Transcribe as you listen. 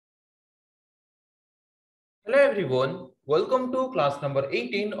Hello everyone, welcome to class number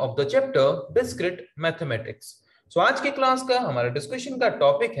 18 of the chapter Discrete Mathematics. आज के class का हमारा डिस्कशन का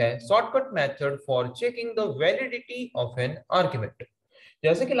टॉपिक है shortcut method for checking the validity of N argument.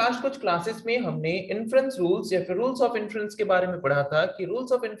 जैसे कि लास्ट कुछ क्लासेस में हमने इन्फ्रेंस रूल्स या फिर रूल्स ऑफ इन्फ्रेंस के बारे में पढ़ा था कि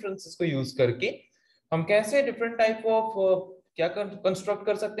रूल्स ऑफ इन्फ्रेंस को यूज करके हम कैसे डिफरेंट टाइप ऑफ क्या कंस्ट्रक्ट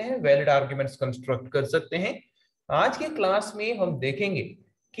कर सकते हैं, वैलिड आर्ग्यूमेंट्स कंस्ट्रक्ट कर सकते हैं। आज के क्लास में हम देखेंगे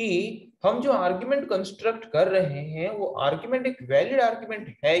कि हम जो आर्ग्यूमेंट कंस्ट्रक्ट कर रहे हैं वो आर्ग्यूमेंट एक वैलिड आर्ग्यूमेंट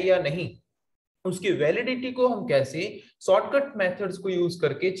है या नहीं, उसकी वैलिडिटी को हम कैसे शॉर्टकट मेथड्स को यूज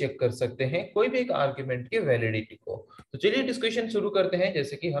करके चेक कर सकते हैं कोई भी एक आर्ग्यूमेंट के वैलिडिटी को। तो चलिए डिस्कशन शुरू करते हैं।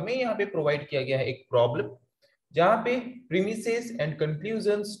 जैसे कि हमें यहाँ पे प्रोवाइड किया गया है एक प्रॉब्लम जहाँ पे प्रीमिसेस एंड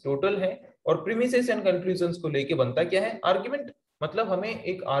कंक्लूजन्स टोटल है और प्रीमिसेस एंड कंक्लूजन्स को लेके बनता क्या है आर्ग्यूमेंट। मतलब हमें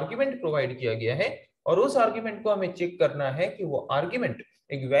एक आर्ग्यूमेंट प्रोवाइड किया गया है और उस आर्ग्यूमेंट को हमें चेक करना है कि वो आर्ग्यूमेंट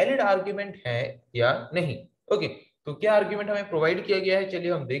एक वैलिड आर्ग्यूमेंट है या नहीं। ओके, तो क्या आर्ग्यूमेंट हमें प्रोवाइड किया गया है,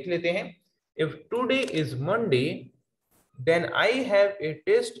 चलिए हम देख लेते हैं। If today is Monday, then I have a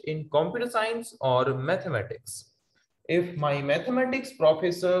test in computer science or mathematics. If my mathematics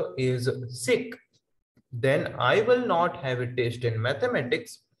professor is sick, then I will not have a test in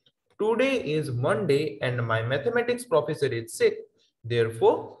mathematics. Today is Monday and my mathematics professor is sick.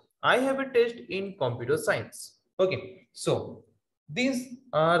 Therefore, I have a test in computer science. Okay, so these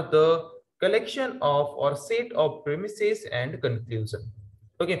are the collection of or set of premises and conclusion.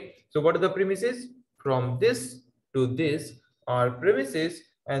 Okay, so what are the premises? From this to this are premises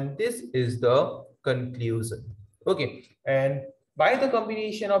and this is the conclusion. Okay, and by the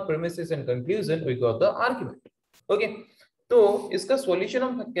combination of premises and conclusion we got the argument. Okay, तो इसका solution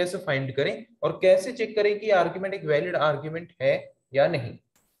हम कैसे find करें और कैसे check करें कि argument एक वैलिड आर्ग्यूमेंट है या नहीं।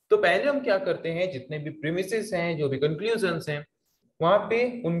 तो पहले हम क्या करते हैं, जितने भी प्रीमिसेस हैं, जो भी कंक्लूजन्स हैं, वहां पे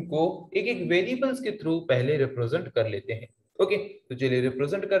उनको एक एक वेरिएबल्स के थ्रू पहले रिप्रेजेंट कर लेते हैं। ओके, तो चलिए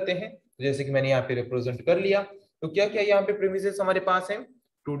रिप्रेजेंट करते हैं। जैसे कि मैंने यहाँ पे रिप्रेजेंट कर लिया, तो क्या क्या यहाँ पे प्रीमिसेस हमारे पास है।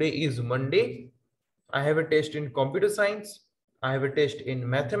 Today is Monday, I have a test in computer science, I have a test in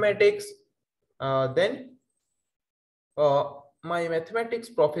mathematics, then my mathematics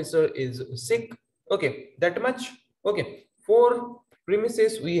professor is sick. Okay, that much. Okay, 4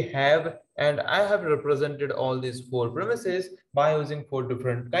 premises we have and I have represented all these 4 premises by using 4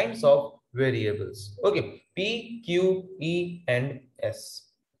 different kinds of variables. Okay, P, Q, E and S.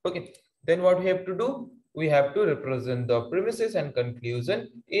 Okay, then what we have to do, we have to represent the premises and conclusion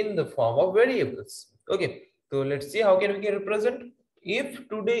in the form of variables. Okay, so let's see how can we represent. If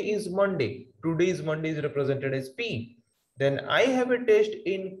today is Monday, today's Monday is represented as P. Then I have a test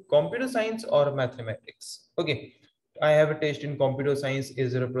in computer science or mathematics. Okay, I have a test in computer science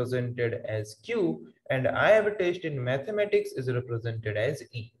is represented as Q and I have a test in mathematics is represented as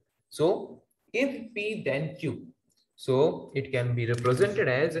E. So if P then Q, so it can be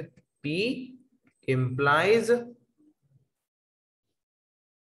represented as P implies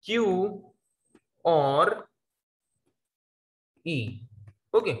Q or E.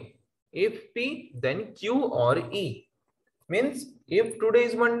 Okay, if P then Q or E. Means if today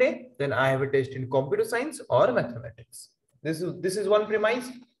is Monday, then I have a test in computer science or mathematics. This is one premise.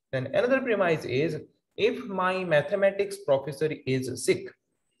 Then another premise is if my mathematics professor is sick.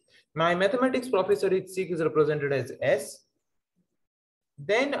 My mathematics professor is sick is represented as S.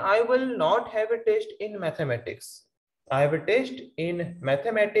 Then I will not have a test in mathematics. I have a test in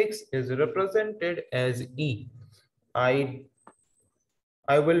mathematics is represented as E.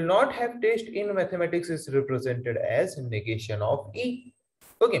 I will not have test in mathematics is represented as negation of E.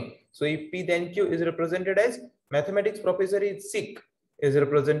 Okay, so if P then Q is represented as mathematics professor is sick is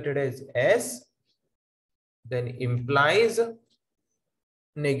represented as S, then implies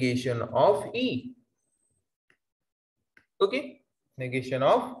negation of E. Okay, negation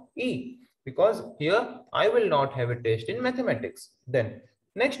of E, because here I will not have a test in mathematics. Then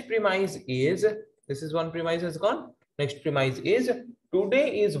next premise is, this is one premise has gone. Next premise is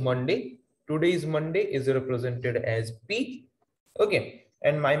today is Monday. Today is Monday is represented as P. Okay,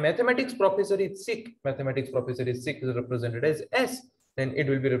 and my mathematics professor is sick. Mathematics professor is sick is represented as S. Then it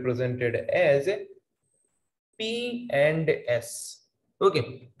will be represented as P and S.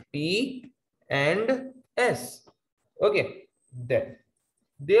 Okay, P and S. Okay, then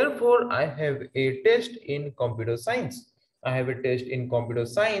therefore I have a test in computer science. I have a test in computer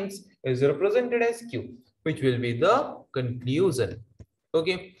science is represented as Q, which will be the conclusion.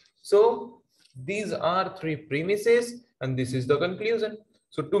 Okay, so these are 3 premises and this is the conclusion.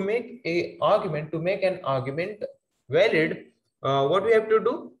 So to make an argument valid, what we have to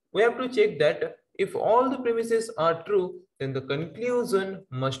do, we have to check that if all the premises are true, then the conclusion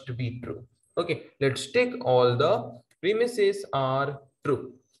must be true. Okay, let's take all the premises are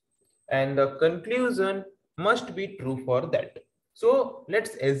true and the conclusion must be true for that. So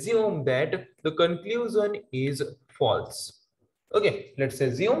let's assume that the conclusion is false. Okay, let's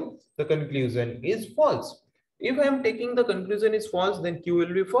assume the conclusion is false. If I am taking the conclusion is false, then Q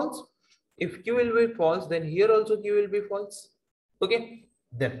will be false. If Q will be false, then here also Q will be false. Okay,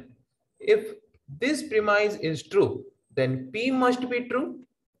 then if this premise is true, then P must be true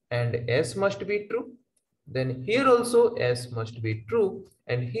and S must be true. Then here also S must be true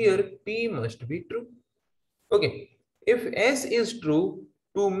and here P must be true. Okay, if S is true,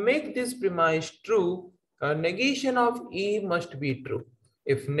 to make this premise true, a negation of E must be true.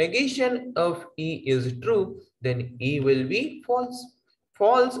 If negation of E is true, then E will be false.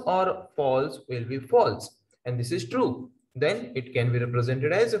 False or false will be false. And this is true. Then it can be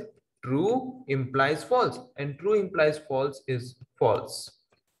represented as true implies false and true implies false is false.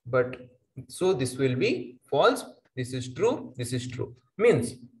 But so this will be false. This is true. This is true.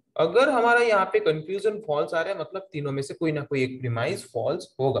 Means अगर हमारा यहाँ पे confusion false आ रहा है मतलब तीनों में से कोई ना कोई एक प्रीमाइस फॉल्स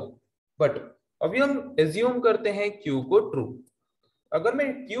होगा. बट अभी हम एज्यूम करते हैं Q को ट्रू. अगर मैं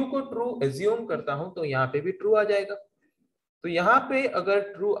Q को ट्रू एज्यूम करता हूं तो यहाँ पे भी ट्रू आ जाएगा. तो यहाँ पे अगर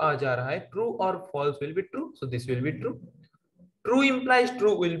ट्रू आ जा रहा है, ट्रू और false will be true, so this will be true. True implies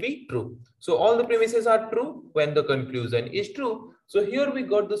true will be true. So all the premises are true when the conclusion is true. So here we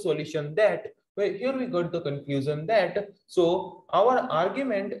got the solution that, here we got the conclusion that, so our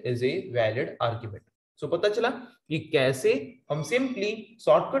argument is a valid argument. So पता चला कि कैसे हम simply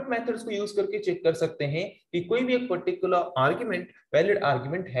shortcut methods को use करके check कर सकते हैं कि कोई भी एक पर्टिकुलर आर्गुमेंट वैलिड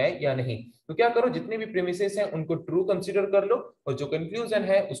आर्गुमेंट है या नहीं. तो क्या करो, जितने भी प्रीमिसेस हैं उनको ट्रू कंसीडर कर लो और जो कंक्लूजन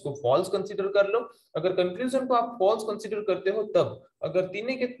है उसको फॉल्स कंसीडर कर लो. अगर कंक्लूजन को आप फॉल्स कंसीडर करते हो तब, अगर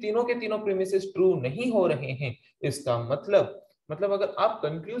तीनों के तीनों प्रीमिसेस ट्रू नहीं हो रहे हैं, इसका मतलब अगर आप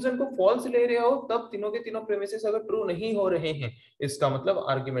कंक्लूजन को फॉल्स ले रहे हो तब तीनों के तीनों प्रीमिसेस अगर ट्रू नहीं हो रहे हैं, इसका मतलब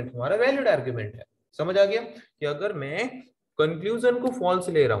आर्गुमेंट हमारा वैलिड आर्गुमेंट है. समझ आ गया कि अगर मैं कंक्लूजन को फॉल्स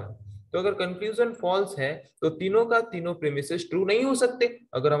ले रहा हूं तो अगर कंक्लूजन फॉल्स है तो तीनों का तीनों प्रीमिसेस ट्रू नहीं हो सकते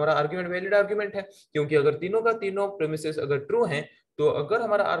अगर हमारा आर्गुमेंट वैलिड आर्गुमेंट है. क्योंकि अगर तीनों का तीनों प्रीमिसेस अगर ट्रू हैं तो अगर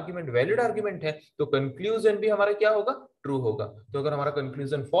हमारा आर्गुमेंट वैलिड आर्गुमेंट है तो कंक्लूजन भी हमारा क्या होगा, ट्रू होगा. तो अगर हमारा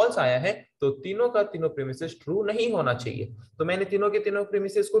कंक्लूजन फॉल्स आया है तो तीनों का तीनों प्रीमिसेस ट्रू नहीं होना चाहिए. तो मैंने तीनों के तीनों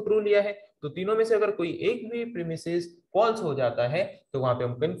प्रीमिसेस को ट्रू लिया है, तो तीनों में से अगर कोई एक भी प्रीमिसेस फॉल्स हो जाता है तो वहां पे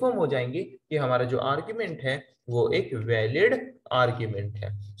हम कंफर्म हो जाएंगे कि हमारा जो आर्गुमेंट है वो एक वैलिड आर्गुमेंट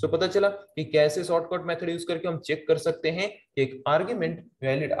है. सो पता चला कि कैसे शॉर्टकट मेथड यूज करके हम चेक कर सकते हैं कि एक आर्गुमेंट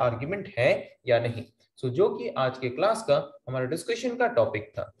वैलिड आर्गुमेंट है या नहीं. सो जो कि आज के क्लास का हमारा डिस्कशन का टॉपिक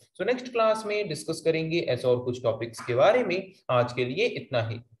था. सो नेक्स्ट क्लास में डिस्कस करेंगे ऐसे और कुछ टॉपिक्स के बारे में. आज के लिए इतना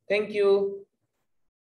ही. Thank you.